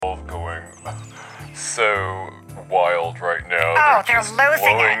going so wild right now. Oh, they're just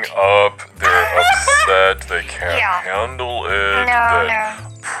losing blowing it. up. They're upset. They can't Yeah. handle it. No.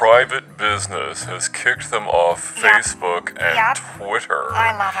 Private business has kicked them off Yep. Facebook and Yep. Twitter.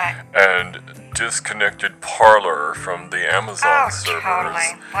 I love it. And disconnected Parler from the Amazon Oh, servers.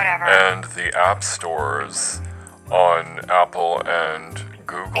 totally. Whatever. And the app stores on Apple and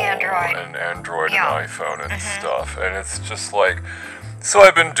Google Android. and Android Yeah. and iPhone and stuff. And it's just like, so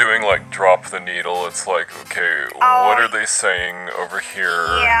I've been doing like drop the needle. It's like, okay, what are they saying over here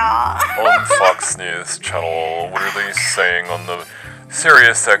Yeah. on Fox News channel? What are they saying on the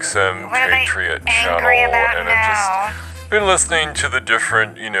Sirius XM What are they Patriot angry channel? about And now? I've just been listening to the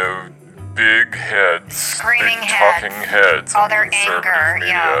different, big heads, Screaming big heads. talking heads Oh, of their conservative anger,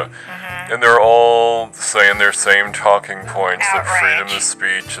 media. yeah. And they're all saying their same talking points, that freedom Outrage. of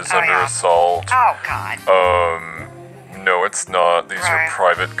speech is Oh, under yeah. assault. Oh, God. No, it's not. These Right. are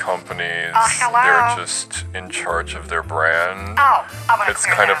private companies. Hello. They're just in charge of their brand. Oh, I want to It's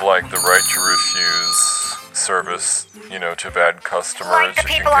clear kind that. of like the right to refuse service, to bad customers. Like the You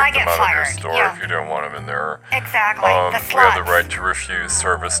people can I kick them get out of your fired, store yeah. if you don't want them in there. Exactly. The We sluts. have the right to refuse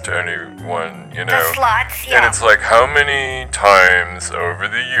service to anyone, The sluts, yeah. And it's like, how many times over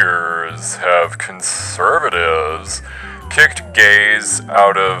the years have conservatives kicked gays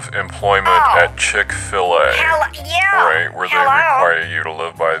out of employment Oh. at Chick-fil-A? Hell, yeah. Right, where they Hello. require you to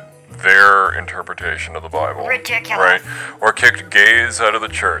live by their interpretation of the Bible. Ridiculous. Right? Or kicked gays out of the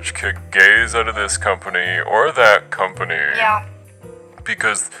church, kicked gays out of this company or that company. Yeah.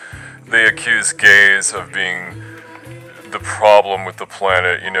 Because they accuse gays of being the problem with the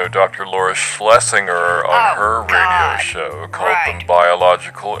planet. Dr. Laura Schlesinger on Oh, her radio God. show called them Right.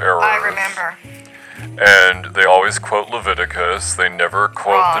 biological errors. I remember. And they always quote Leviticus. They never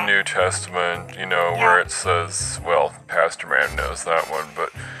quote the Wrong. New Testament, where it says, well, Pastor Man knows that one, but,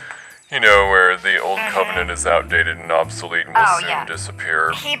 where the Old Covenant is outdated and obsolete and will Oh, soon yeah.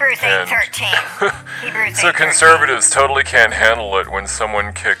 disappear. Hebrews And 8:13. Hebrews 8:13. So conservatives totally can't handle it when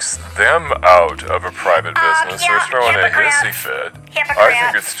someone kicks them out of a private business. yeah, They're throwing a hypocrites. hissy fit. I Hypocrites.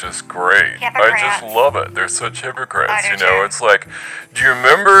 think it's just great. I Hypocrites. just love it. They're such hypocrites. I do too. It's like, do you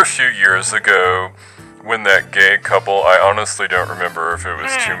remember a few years ago when that gay couple, I honestly don't remember if it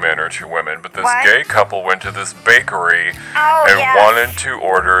was two men or two women, but this What? gay couple went to this bakery Oh, and yes. wanted to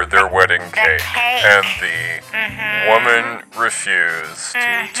order their wedding cake. cake. And the woman refused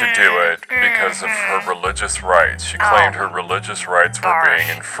to do it because of her religious rights. She claimed her religious rights were Barf. being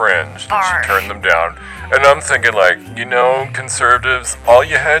infringed, and Barf. she turned them down. And I'm thinking, like, conservatives, all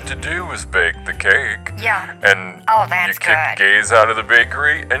you had to do was bake the cake. Yeah. And Oh, that's you kicked good. gays out of the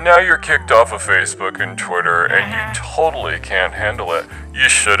bakery, and now you're kicked off of Facebook and Twitter, and you totally can't handle it. You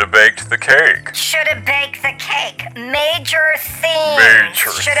should have baked the cake. Should have baked the cake. Major themes.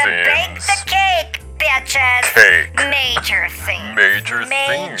 Major Should have baked themes. the cake, bitches. Cake. Major themes. Major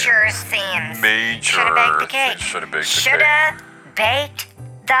Major themes. themes. Major. Should have baked the cake. Should have baked the Should cake. have baked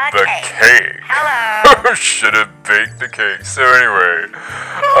the The cake. cake. Hello. Should have baked the cake. So anyway,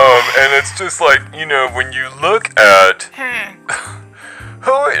 and it's just like, when you look at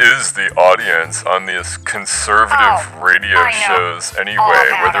who is the audience on these conservative radio I know. shows All anyway,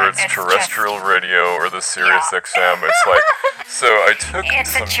 about whether it. it's It's terrestrial radio or the Sirius Yeah. XM, it's like, so I took It's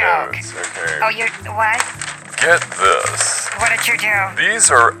a some joke. notes, okay? Oh, you what? Get this. What did you do?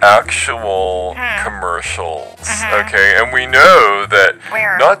 These are actual commercials, okay? And we know that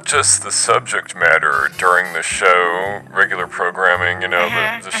Where? not just the subject matter during the show, regular programming,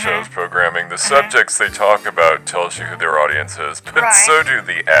 the show's programming, the subjects they talk about tells you who their audience is, but Right. so do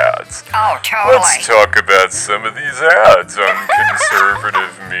the ads. Oh, totally. Let's talk about some of these ads on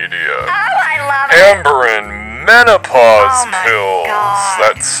conservative media. Oh, I love it. Amberin menopause Oh my pills. God.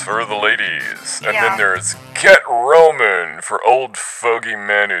 That's for the ladies. And Yeah. then there's Get Roman for old fogey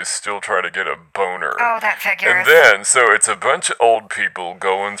men who still try to get a boner. Oh, that figures. And then, so it's a bunch of old people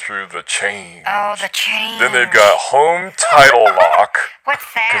going through the chain. Oh, the chain. Then they've got home title lock. What's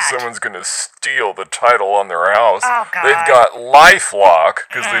Because that? someone's going to steal the title on their house. Oh, God. They've got life lock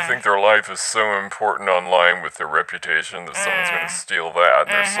because they think their life is so important online with their reputation that someone's going to steal that and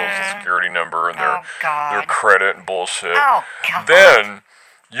their social security number and Oh, God. their credit and bullshit. Oh, God. Then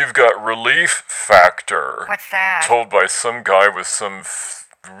you've got relief factor. What's that? Told by some guy with some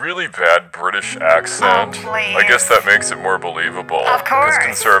really bad British accent. Oh, please. I guess that makes it more believable. Of course. Because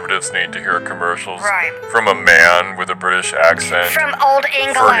conservatives need to hear commercials Right. from a man with a British accent From old for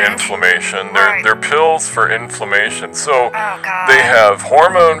England. inflammation. Right. They're pills for inflammation. So Oh, God. they have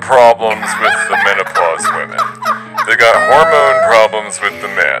hormone problems with the menopause women. They got hormone problems with the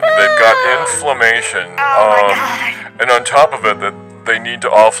men. They've got inflammation. Oh, my God. And on top of it, they need to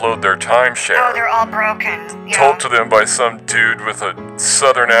offload their Oh, timeshare. they're all broken. Yeah. Told to them by some dude with a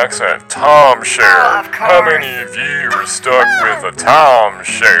southern accent. Timeshare. Oh, of How course. many of you are stuck with a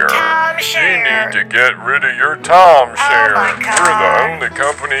timeshare? Timeshare. You need to get rid of your timeshare. Oh, my We're the God. only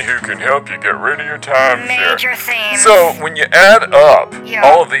company who can help you get rid of your timeshare. Major themes. So when you add up Yeah.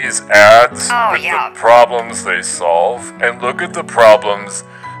 all of these ads Oh, with yeah. the problems they solve, and look at the problems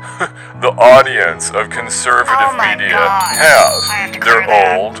the audience of conservative Oh my media God. I have. have to They're clear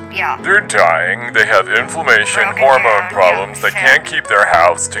that. old, Yeah. they're dying, they have inflammation, Broken hormone down, problems, yeah, they can't keep their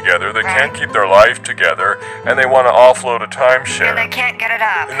house together, they can't Right. keep their life together, and they want to offload a And they timeshare. can't get it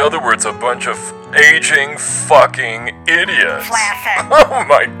up. In other words, a bunch of aging fucking idiots. Flaccid. Oh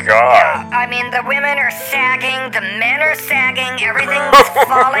my god. I mean, the women are sagging, the men are sagging, everything's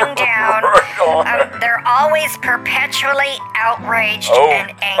falling down. Right on. They're always perpetually outraged Oh,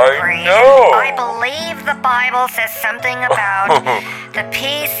 and I angry. know. I believe the Bible says something about the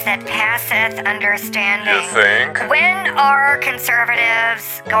peace that passeth understanding. You think? When are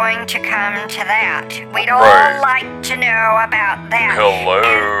conservatives going to come to that? We'd all Right. like to know about that. Hello.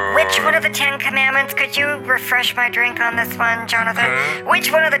 And which one of the 10 Commandments, could you refresh my drink on this one, Jonathan? Hmm?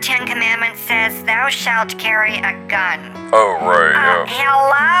 Which one of the 10 Commandments says, thou shalt carry a gun? Oh right, yeah.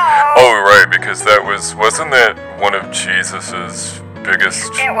 Hello? Oh right, because wasn't that one of Jesus's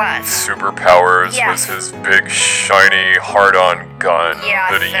biggest It was. superpowers Yes. was his big shiny hard-on gun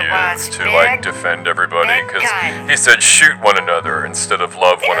Yes, that he it was. used to Big- like defend everybody big gun. he said shoot one another instead of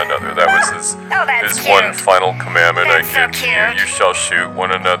love one another. That was his Oh, that's his one cute. final commandment That's so I give to you. cute. You shall shoot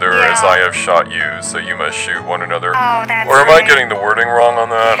one another Yeah. as I have shot you, so you must shoot one another. Oh, that's Or am I right. getting the wording wrong on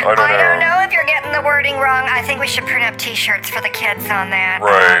that? I don't know. if you're getting the wording wrong. I think we should print up t-shirts for the kids on that.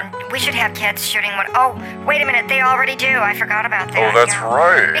 Right. We should have kids shooting one. Oh, wait a minute. They already do. I forgot about that. Oh, that's yeah.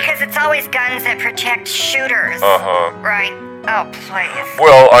 right. Because it's always guns that protect shooters. Uh-huh. Right. Oh, please.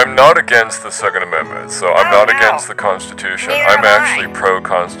 Well, I'm not against the Second Amendment, so I'm Oh, not no. against the Constitution. Neither I'm am I. actually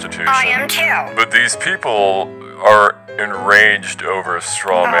pro-Constitution. I am too. But these people are enraged over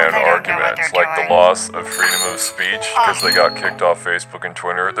straw Oh, man they don't know what arguments, they're like the doing. loss of freedom of speech because they got kicked off Facebook and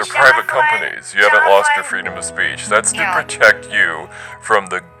Twitter. They're private Jocelyn, companies. You haven't lost your Jocelyn. freedom of speech. That's to Yeah. protect you from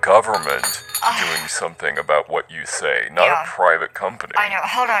the government doing something about what you say, not Yeah. a private company. I know.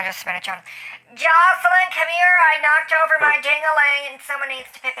 Hold on just a minute, John. Jocelyn, come here. I knocked over my ding-a-ling and someone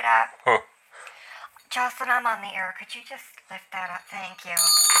needs to pick it up. Huh. Jocelyn, I'm on the air. Could you just lift that up? Thank you.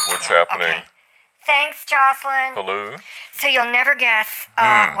 What's Yeah, happening? okay. Thanks, Jocelyn. Hello? So you'll never guess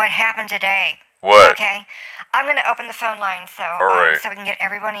what happened today. What? Okay. I'm going to open the phone line so right. so we can get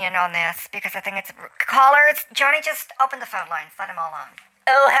everyone in on this because I think it's callers. Johnny, just open the phone lines. Let them all on.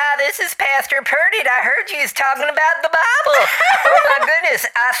 Oh, hi, this is Pastor Purdy. I heard you was talking about the Bible. Oh, my goodness.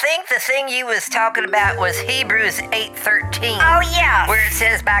 I think the thing you was talking about was Hebrews 8:13. Oh, yes. Where it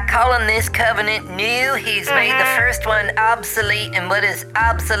says, by calling this covenant new, he's made the first one obsolete, and what is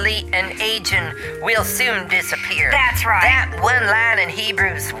obsolete and aging will soon disappear. That's right. That one line in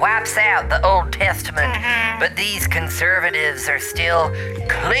Hebrews wipes out the Old Testament, but these conservatives are still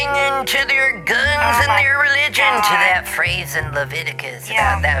clinging to their guns Oh, and my their religion, to God. that phrase in Leviticus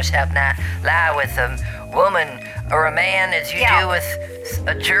Yeah. about thou shalt not lie with a woman or a man as you Yeah. do with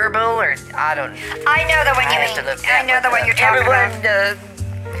a gerbil, or I don't. I know the one I you have to mean. look I that know the one up. you're talking Everyone, about.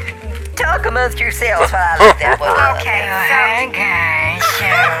 talk amongst yourselves while I look that one up. Okay, Hi guys, so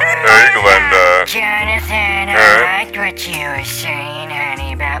Hey, Glenda. Jonathan, I Huh? liked what you were saying,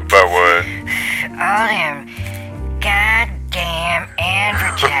 honey, about About what? all them goddamn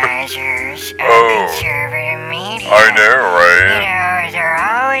advertisers of Oh. conservative media. I know, You right? know, they're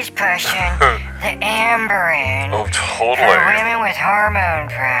always pushing the Amberen Oh, for totally. women with hormone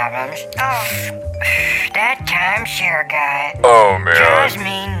problems. Oh, That timeshare guy Oh, drives man.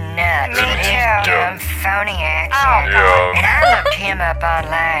 me nuts Me with his too. dumb phony accent. Oh, And Yeah. I looked him up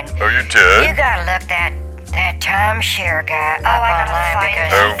online. Oh, you You did? gotta look that timeshare guy up I gotta online find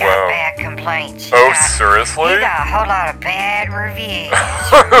because him. he's Oh, got wow. bad complaints. Oh, He seriously? got a whole lot of bad reviews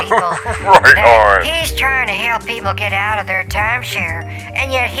from people. Right that on. He's trying to help people get out of their timeshare,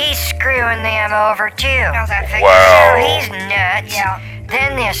 and yet he's screwing them over too. how's that figure? Wow. So he's nuts. Yeah.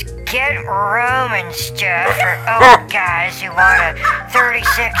 Then this get Roman stuff for old guys who want a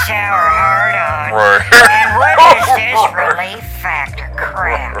 36-hour hard-on. Right. And what is this relief factor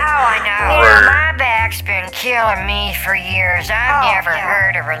crap? Oh, I know. You know, Right. my back's been killing me for years. I've Oh, never yeah.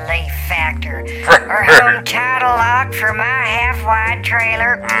 heard of relief factor or home title lock for my half-wide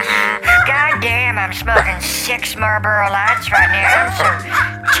trailer. God damn, I'm smoking 6 Marlboro Lights right now. I'm so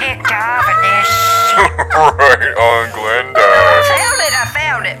ticked off at this shit. Right on, Glenda. I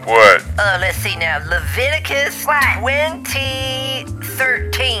found found it. What? Let's see now. Leviticus What?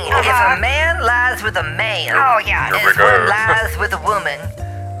 20:13. If Uh-huh. a man lies with a man, Oh, yeah. Here we as one go. lies with a woman,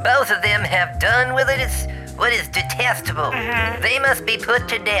 both of them have done with it what is detestable. They must be put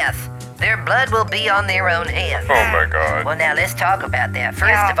to death. Their blood will be on their own hands. Oh my god. Well, now let's talk about that. First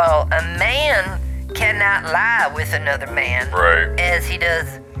Yeah. of all, a man cannot lie with another man Right. as he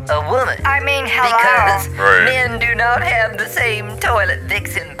does a woman. I mean, hello. Because Right. men do not have the same toilet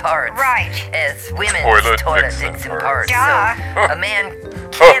vixen parts Right. as women's Toilet toilet vixen vixen parts. parts. So a man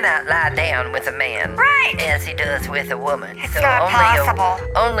cannot lie down with a man Right. as he does with a woman. It's so not possible.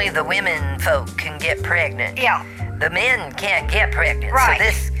 only the women folk can get pregnant. Yeah. The men can't get pregnant. Right. So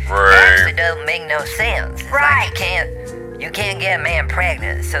this Right. actually don't make no sense. It's Right. Like you can't get a man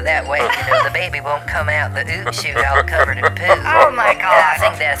pregnant, so that way, the baby won't come out the oot chute all covered in poo. Oh, my And I God.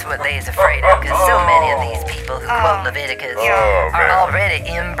 think that's what they's afraid of, because so many of these people who quote Leviticus Oh, are man. already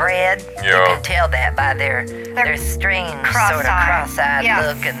inbred. You Yeah. can tell that by their strange sort of cross-eyed. cross-eyed Yes.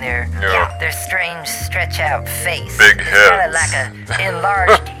 look and their Yeah. strange stretch-out face. Big It's kinda heads. like an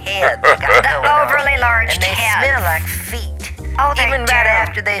enlarged head they got going on. Overly large And they heads. smell like feet. Oh, they Even do. right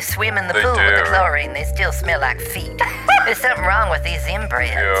after they swim in the They pool with the do. chlorine, they still smell like feet. There's something wrong with these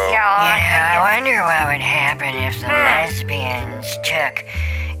inbreds. Yeah. Yeah. I wonder what would happen if the lesbians took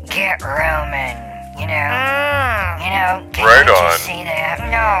Get Roman. You know, can Right you on. see that?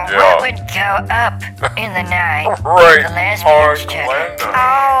 No. Yeah. What would go up in the night Right if the on lesbians took it? Glenda.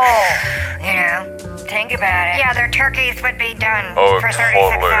 Oh. You know, think about it. Yeah, their turkeys would be done Oh, for 36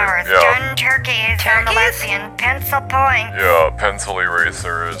 totally. hours. Yeah. Done turkeys on the Turkeys? lesbian. Pencil point. Yeah, pencil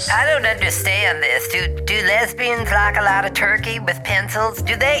erasers. I don't understand this. Do lesbians like a lot of turkey with pencils?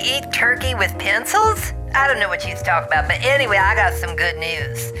 Do they eat turkey with pencils? I don't know what you talk about, but anyway, I got some good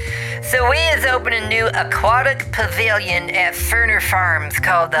news. So we is opening a new aquatic pavilion at Ferner Farms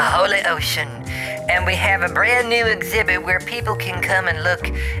called the Holy Ocean. And we have a brand new exhibit where people can come and look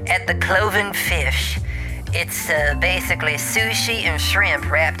at the cloven fish. It's basically sushi and shrimp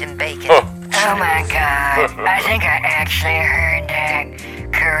wrapped in bacon. Oh. Oh my god. I think I actually heard that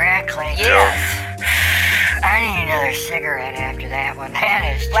correctly. Yes. I need another cigarette after that one. That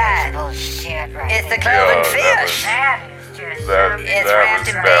is just Why? bullshit right It's the there. cloven Yeah, that fish. That is just That, It's that wrapped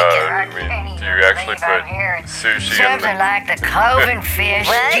was in bad. bacon. I mean, do you actually put sushi in something the... like the cloven fish.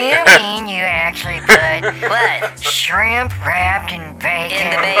 What? Do you mean you actually put What? shrimp wrapped in bacon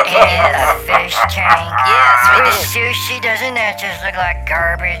In the bacon, in yes. a fish tank? Yes, we With did. sushi, doesn't that just look like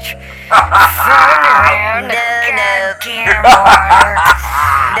garbage? Floating around the No. goddamn water.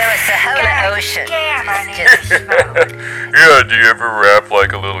 No, it's the Holy Ocean. Damn, I It's need just- to smoke. Yeah, do you ever wrap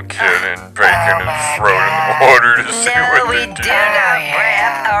like a little kid in bacon my and throw it in God. the water to see No, what we they do do? not yeah.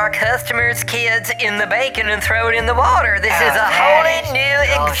 wrap our customers' kids in the bacon and throw it in the water. This is a that wholly is new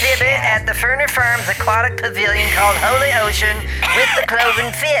exhibit bullshit. at the Ferner Farms Aquatic Pavilion called Holy Ocean with the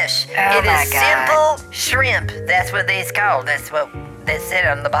cloven fish. Oh It my is God. simple shrimp. That's what they's called. That's what they said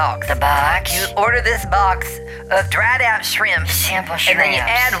on the box. The box. You order this box of dried out shrimp, Simple and then you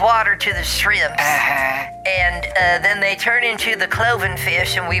shrimps. add water to the shrimps. Uh-huh. And then they turn into the cloven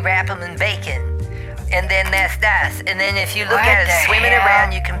fish, and we wrap them in bacon. And then that's nice. And then if you look What at it the swimming hell?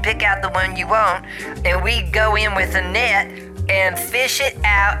 around, you can pick out the one you want. And we go in with a net and fish it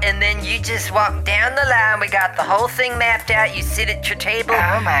out, and then you just walk down the line. We got the whole thing mapped out. You sit at your table.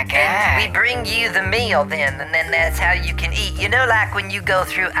 Oh my And god. we bring you the meal then, and then that's how you can eat. You know, like when you go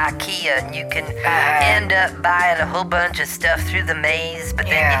through IKEA and you can end up buying a whole bunch of stuff through the maze, but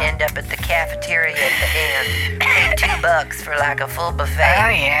then Yeah. you end up at the cafeteria at the end. Pay $2 for like a full buffet. Oh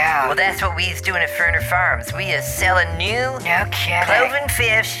yeah. Well, that's what we's doing at Ferner Farms. We is selling new No kidding. cloven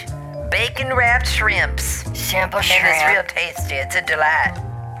fish, bacon wrapped shrimps. Simple And it's real shrimp. tasty. It's a delight.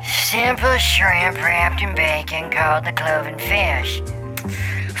 Simple shrimp wrapped in bacon called the cloven fish.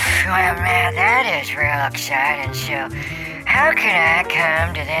 Well, now that is real exciting. So, how can I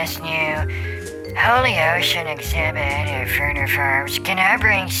come to this new Holy Ocean exhibit at Ferner Farms? Can I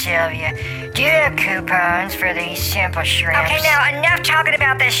bring Sylvia? Do you have coupons for these simple shrimps? Okay, now enough talking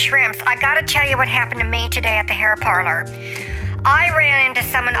about this shrimps. I gotta tell you what happened to me today at the hair parlor. I ran into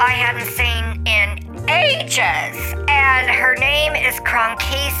someone I hadn't seen in ages, and her name is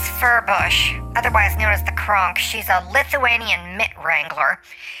Kronkis Furbush, otherwise known as the Kronk. She's a Lithuanian mitt wrangler,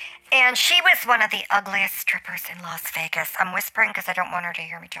 and she was one of the ugliest strippers in Las Vegas. I'm whispering because I don't want her to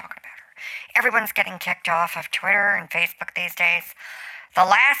hear me talking about her. Everyone's getting kicked off of Twitter and Facebook these days. The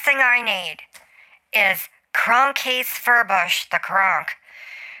last thing I need is Kronkis Furbush, the Kronk,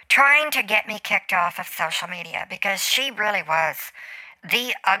 trying to get me kicked off of social media, because she really was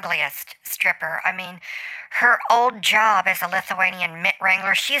the ugliest stripper. I mean, her old job as a Lithuanian mitt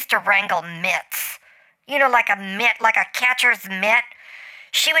wrangler, she used to wrangle mitts. You know, like a mitt, like a catcher's mitt.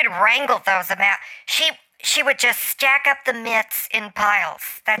 She would wrangle those about. She would just stack up the mitts in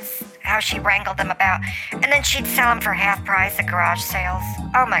piles. That's how she wrangled them about. And then she'd sell them for half price at garage sales.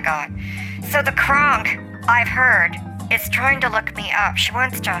 Oh my God. So the Kronk, I've heard, is trying to look me up. She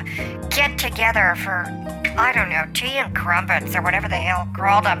wants to get together for, I don't know, tea and crumpets or whatever the hell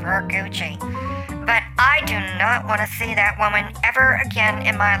crawled up her Gucci. But I do not want to see that woman ever again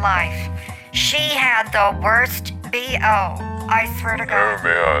in my life. She had the worst B.O. I swear to God. Oh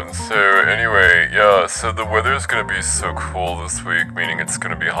man, so anyway, yeah, so the weather's gonna be so cool this week, meaning it's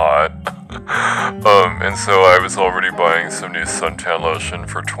gonna be hot. And so I was already buying some new suntan lotion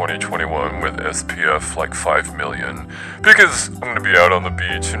for 2021 with SPF like 5 million. Because I'm gonna be out on the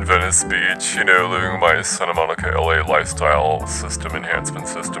beach in Venice Beach, you know, living my Santa Monica LA lifestyle system, enhancement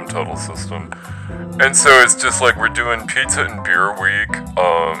system, total system. And so it's just like we're doing pizza and beer week.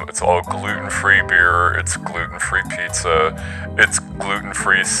 It's all gluten-free beer, it's gluten-free pizza, it's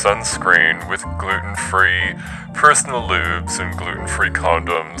gluten-free sunscreen with gluten-free personal lubes and gluten-free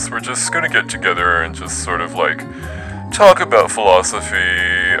condoms. We're just gonna get together and just sort of like talk about philosophy,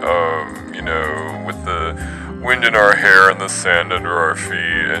 you know, with the wind in our hair and the sand under our feet,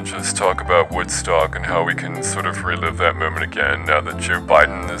 and just talk about Woodstock and how we can sort of relive that moment again now that Joe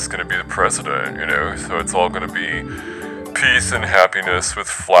Biden is going to be the president, you know. So it's all going to be peace and happiness with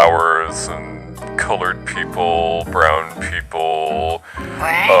flowers and colored people, brown people,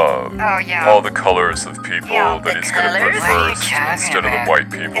 Oh, yeah. all the colors of people Yeah, that the he's going to put colors? What are you first talking instead of the about?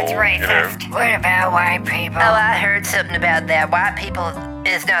 white people, It's you know. racist. What about white people? Oh, I heard something about that. White people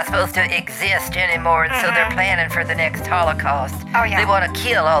is not supposed to exist anymore, and so they're planning for the next Holocaust. Oh, yeah. They want to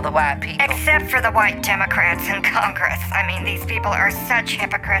kill all the white people. Except for the white Democrats in Congress. I mean, these people are such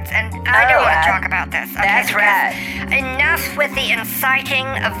hypocrites, and I don't want to talk about this. Okay, That's because right. Enough with the inciting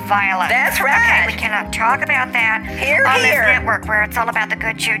of violence. That's right. Okay, we cannot talk about that Hear, on hear. this network where it's all about the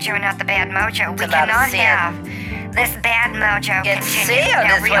good juju and not the bad mojo. We It's about cannot sin. have this bad mojo It's continue. sin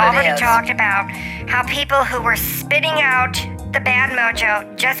Now, is we what it already is. talked about how people who were spitting out the bad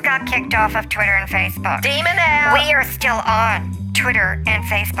mojo just got kicked off of Twitter and Facebook. Demon out. We are still on Twitter and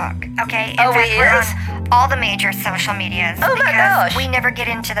Facebook, okay? In Oh, fact, we we're is? on all the major social medias Oh, my because gosh. we never get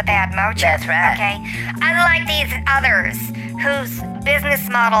into the bad mojo. That's right. Okay? Unlike these others whose business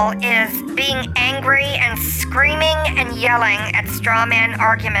model is being angry and screaming and yelling at straw man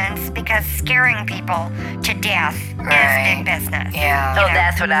arguments because scaring people to death is big business. Yeah. Oh,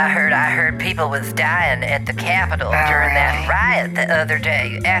 that's what I heard. I heard people was dying at the Capitol during that really? riot the other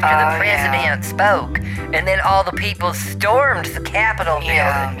day after Oh, the president spoke. And then all the people stormed the Capitol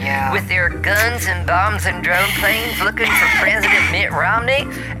Yeah, building yeah. with their guns and bombs and drone planes looking for President Mitt Romney,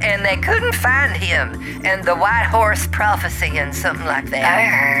 and they couldn't find him. And the White Horse Prophecy and something like I that.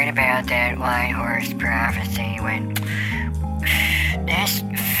 heard about that white horse prophecy when this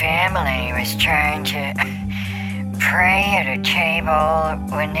family was trying to pray at a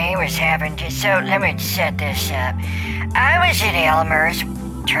table when they was having to. So let me set this up. I was at Elmer's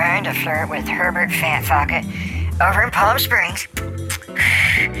trying to flirt with Herbert Fatpocket over in Palm Springs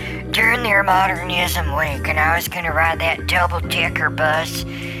during their modernism week, and I was gonna ride that double-decker bus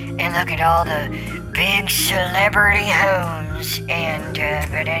and look at all the big celebrity homes. And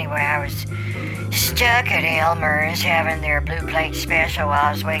but anyway, I was stuck at Elmer's having their blue plate special while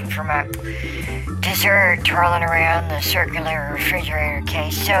I was waiting for my dessert, twirling around the circular refrigerator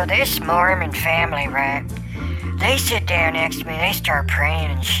case. So this Mormon family, right? They sit down next to me, they start praying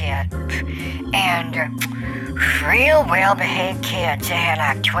and shit. And real well-behaved kids. They had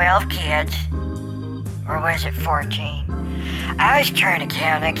like 12 kids. Or was it 14? I was trying to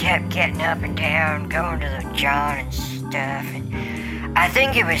count. I kept getting up and down, going to the John and stuff. And I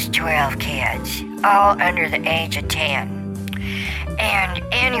think it was 12 kids, all under the age of 10. And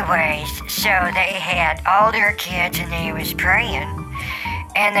anyways, so they had all their kids and they was praying.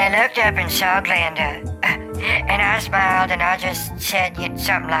 And they looked up and saw Glenda. And I smiled and I just said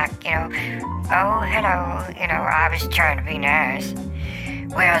something like, oh, hello. I was trying to be nice.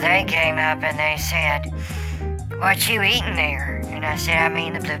 Well, they came up and they said, what you eating there? And I said, I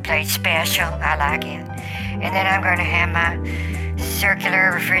mean the blue plate special. I like it. And then I'm going to have my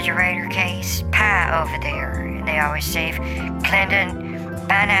circular refrigerator case pie over there. And they always say, Clinton,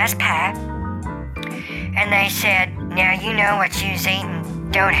 buy nice pie. And they said, now you know what you's eating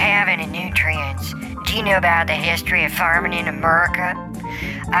don't have any nutrients. Do you know about the history of farming in America?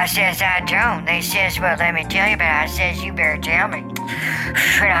 I says, I don't. They says, well, let me tell you about it. I says, you better tell me.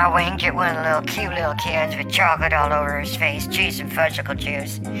 And I winked at one of the little cute little kids with chocolate all over his face, cheese and fudgicle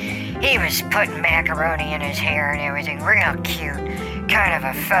juice. He was putting macaroni in his hair and everything, real cute. Kind of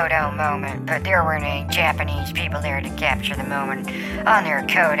a photo moment, but there weren't any Japanese people there to capture the moment on their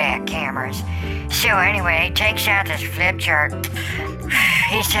Kodak cameras. So anyway, he takes out this flip chart.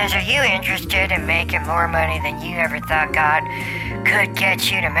 He says, are you interested in making more money than you ever thought God could get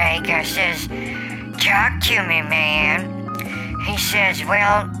you to make? I says, talk to me, man. He says,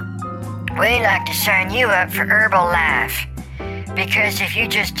 well, we'd like to sign you up for Herbalife. Because if you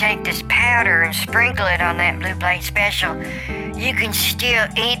just take this powder and sprinkle it on that Blue Plate Special, you can still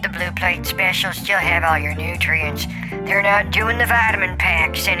eat the Blue Plate Special, still have all your nutrients. They're not doing the vitamin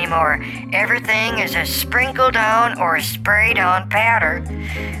packs anymore. Everything is a sprinkled on or a sprayed on powder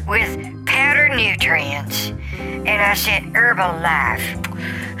with powder nutrients. And I said, Herbalife.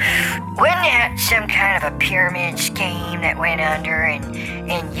 Wasn't that some kind of a pyramid scheme that went under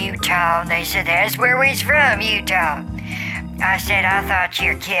in Utah? They said, that's where we's from, Utah. I said, I thought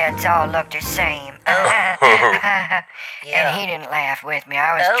your kids all looked the same. And he didn't laugh with me.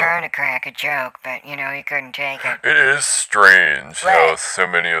 I was trying to crack a joke, but, he couldn't take it. It is strange how so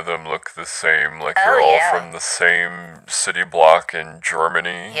many of them look the same, like they're all from the same city block in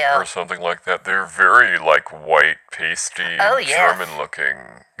Germany or something like that. They're very, white, pasty, German-looking,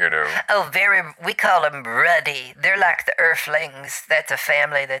 Oh, we call them ruddy. They're like the Earthlings. That's a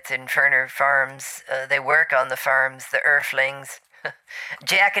family that's in Ferner Farms. They work on the farms, the Earthlings.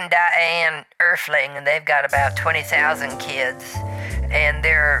 Jack and Diane Earthling, and they've got about 20,000 kids, and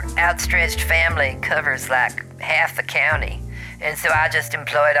their outstretched family covers half the county. And so I just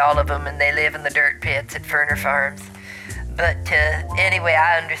employed all of them, and they live in the dirt pits at Ferner Farms. But anyway,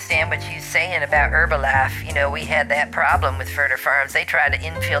 I understand what you're saying about Herbalife. We had that problem with Ferner Farms. They tried to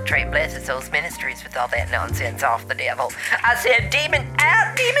infiltrate Blessed Souls Ministries with all that nonsense off the devil. I said, demon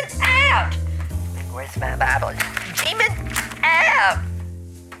out, demon out! Where's my Bible? Demon out!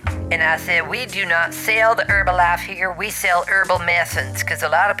 And I said, we do not sell the Herbalife here. We sell herbal medicines, because a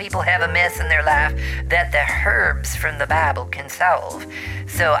lot of people have a mess in their life that the herbs from the Bible can solve.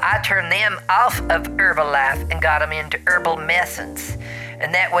 So I turned them off of Herbalife and got them into herbal medicines.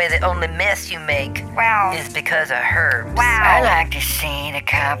 And that way the only mess you make is because of herbs. I'd like to see the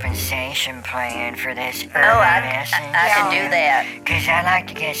compensation plan for this herbal medicine. I can do that. Because I'd like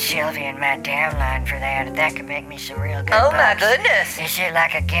to get Sylvia in my downline for that. That could make me some real good bucks. My goodness. Is it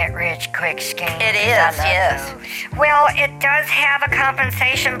like a get-rich-quick scheme? It is, yes. Well, it does have a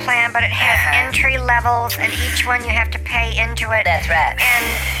compensation plan, but it has entry levels, and each one you have to pay into it. That's right. And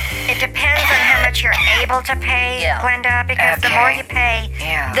it depends on how much you're able to pay, Glenda, because the more you pay,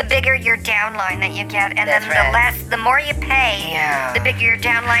 the bigger your downline that you get, and then the more you pay, the bigger your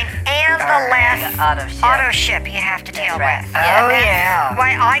downline, and the less auto ship you have to deal with. That's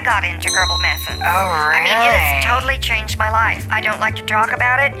why I got into herbal medicine. Oh, really? I mean, it has totally changed my life. I don't like to talk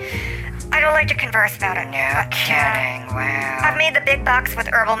about it. I don't like to converse about it. No kidding, wow. I've made the big bucks with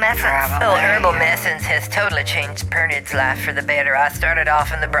herbal medicines. Herbal medicines has totally changed Pernod's life for the better. I started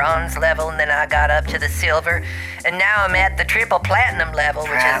off in the bronze level, and then I got up to the silver, and now I'm at the triple platinum level,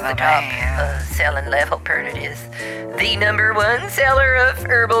 which is the top selling level. Pernod is the #1 seller of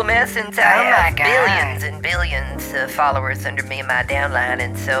herbal medicines. I have billions and billions of followers under me and my downline,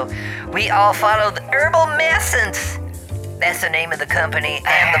 and so we all follow the herbal medicines. That's the name of the company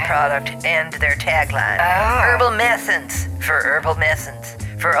and the product and their tagline. Herbal medicines for herbal medicines.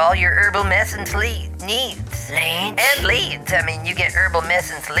 For all your herbal medicines needs. Leads? And leads. I mean, you get herbal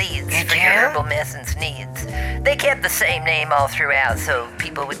medicines leads for your herbal medicines needs. They kept the same name all throughout so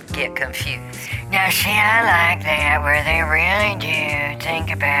people would get confused. Now, see, I like that where they really do think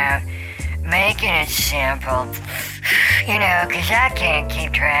about making it simple. Because I can't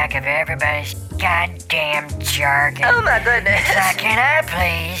keep track of everybody's goddamn jargon. Oh, my goodness. It's like, can I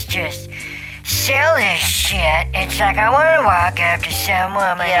please just sell this shit? It's like I want to walk up to some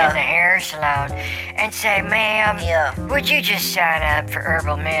woman in the hair salon and say, ma'am, would you just sign up for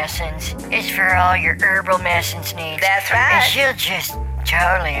herbal medicines? It's for all your herbal medicines needs. That's right. And she'll just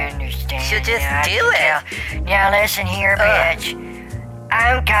totally understand. She'll just do it. Now, listen here, bitch.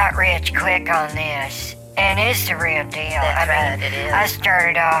 I got rich quick on this. And it's the real deal. That's right, it is. I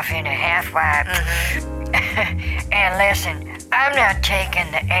started off in a half-wipe. And listen, I'm not taking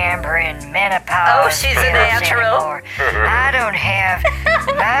the Amber and menopause. Oh, she's a pills natural. anymore. I don't have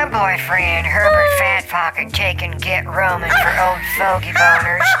my boyfriend Herbert Fat Pocket taking Get Roman for old fogey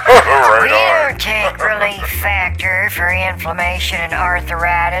boners. Right We on. don't take Relief Factor for inflammation and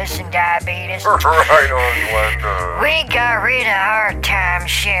arthritis and diabetes. Right on, Glenda. We got rid of our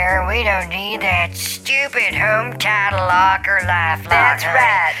timeshare. We don't need that stupid home title lock or life lock. That's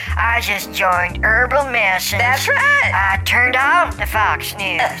right. I just joined Herbal Medicine. That's right. I turned off the Fox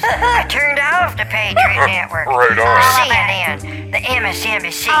News. I turned off the Patriot Network. Right on. CNN, the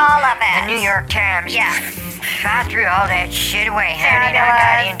MSNBC, All of it. the New York Times. Yeah. I threw all that shit away, honey, and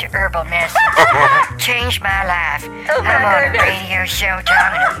I got into herbal medicine. Changed my life. Oh, my I'm on a goodness. radio show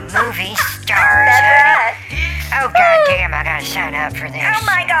talking to movie stars, That's honey. right. Oh, goddamn, I gotta sign up for this. Oh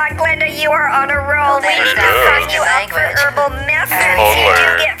my God, Glenda, you are on a roll. We There need you to go. sign you up for Language. Herbal Medicine. Totally. You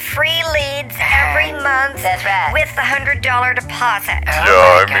do get free leads every month That's right. with the $100 deposit.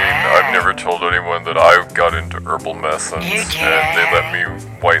 Yeah, I mean, God. I've never told anyone that I got into herbal medicines. You And they let did. me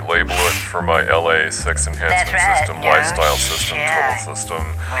white label it for my LA sex enhancement That's right. system, No lifestyle system, shit. total system.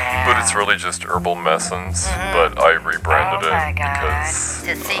 But it's really just herbal medicines. Mm-hmm. But I rebranded Oh my it God. because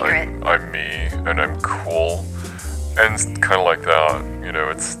It's a secret. I'm me and I'm cool. And kind of like that, you know,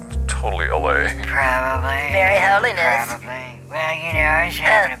 it's totally LA. Probably. Very holiness. Probably. Well, you know, I was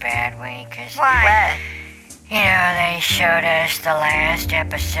having a bad week because, Why? you know, they showed us the last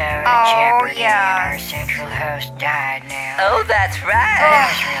episode of Oh, Jeopardy yes. and our central host died now. Oh, that's That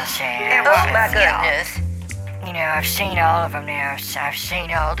right. was real sad. It Oh, was. my Yeah. goodness. You know, I've seen all of them now. I've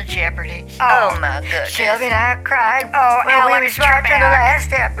seen all the Jeopardies. Oh, my goodness. Sylvie and I cried Oh, when we Alex was watching the Trebek.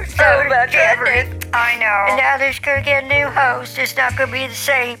 last episode Oh, my of Jeopardy. goodness. I know. And now there's gonna get a new host. It's not gonna be the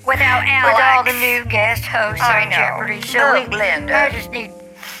same Without with all the Alex. new guest hosts I on know. Jeopardy. So Oh, we, Glenda. I just need.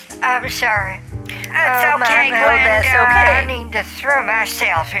 I'm sorry. It's Oh, my okay, God. Glenda. that's okay. I need to throw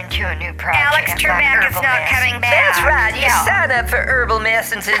myself into a new project. Alex like Trebek is Herbal not Medicine. coming back. That's right. You Yeah. sign up for herbal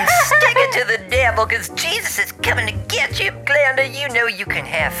medicines and stick it to the devil because Jesus is coming to get you, Glenda. You know you can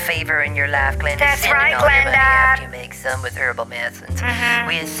have favor in your life, Glenda. That's Sending right, all your money Glenda. after you make some with herbal medicines. Mhm.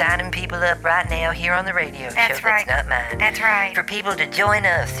 We are signing people up right now here on the radio That's show. right. That's not mine. That's right. For people to join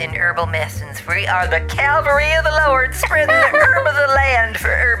us in herbal medicines. We are the Calvary of the Lord, spreading the herb of the land for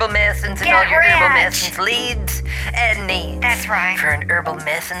herbal medicines and Get all your herbal rich. medicines leads and needs. That's right. For an herbal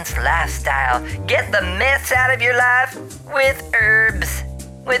medicines lifestyle. Get the mess out of your life with herbs.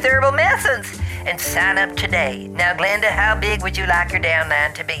 With herbal medicines. And sign up today. Now, Glenda, how big would you like your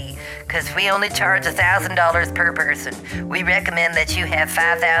downline to be? Because we only charge $1,000 per person. We recommend that you have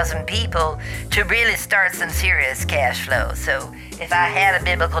 5,000 people to really start some serious cash flow. So if I had a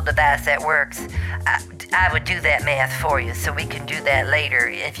biblical device that works, I would do that math for you, so we can do that later.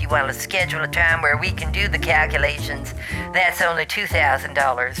 If you want to schedule a time where we can do the calculations, that's only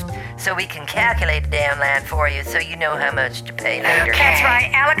 $2,000. So we can calculate the downline for you so you know how much to pay later. Okay. That's right.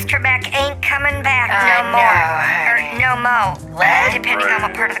 Alex Trebek ain't coming back I no more. know, honey. Or no mo. What? Depending on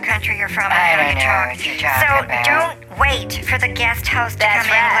what part of the country you're from and I how don't you know talk. what you're talking So about. don't wait for the guest host to That's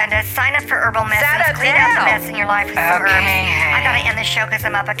come right. in, Glenda. Sign up for Herbal Medicines. up Clean out the now. mess in your life with some Okay, herbs. honey. I gotta end the show because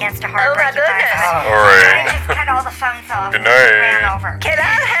I'm up against a Oh, my heartbreak. goodness. Oh, All right. I just cut all the phones off. Good night. Ran over. Can I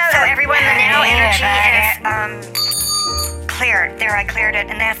have So everyone, the now energy Yeah, is cleared. There, I cleared it,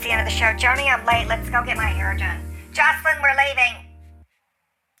 and that's the end of the show. Joni, I'm late. Let's go get my hair done. Jocelyn, we're leaving.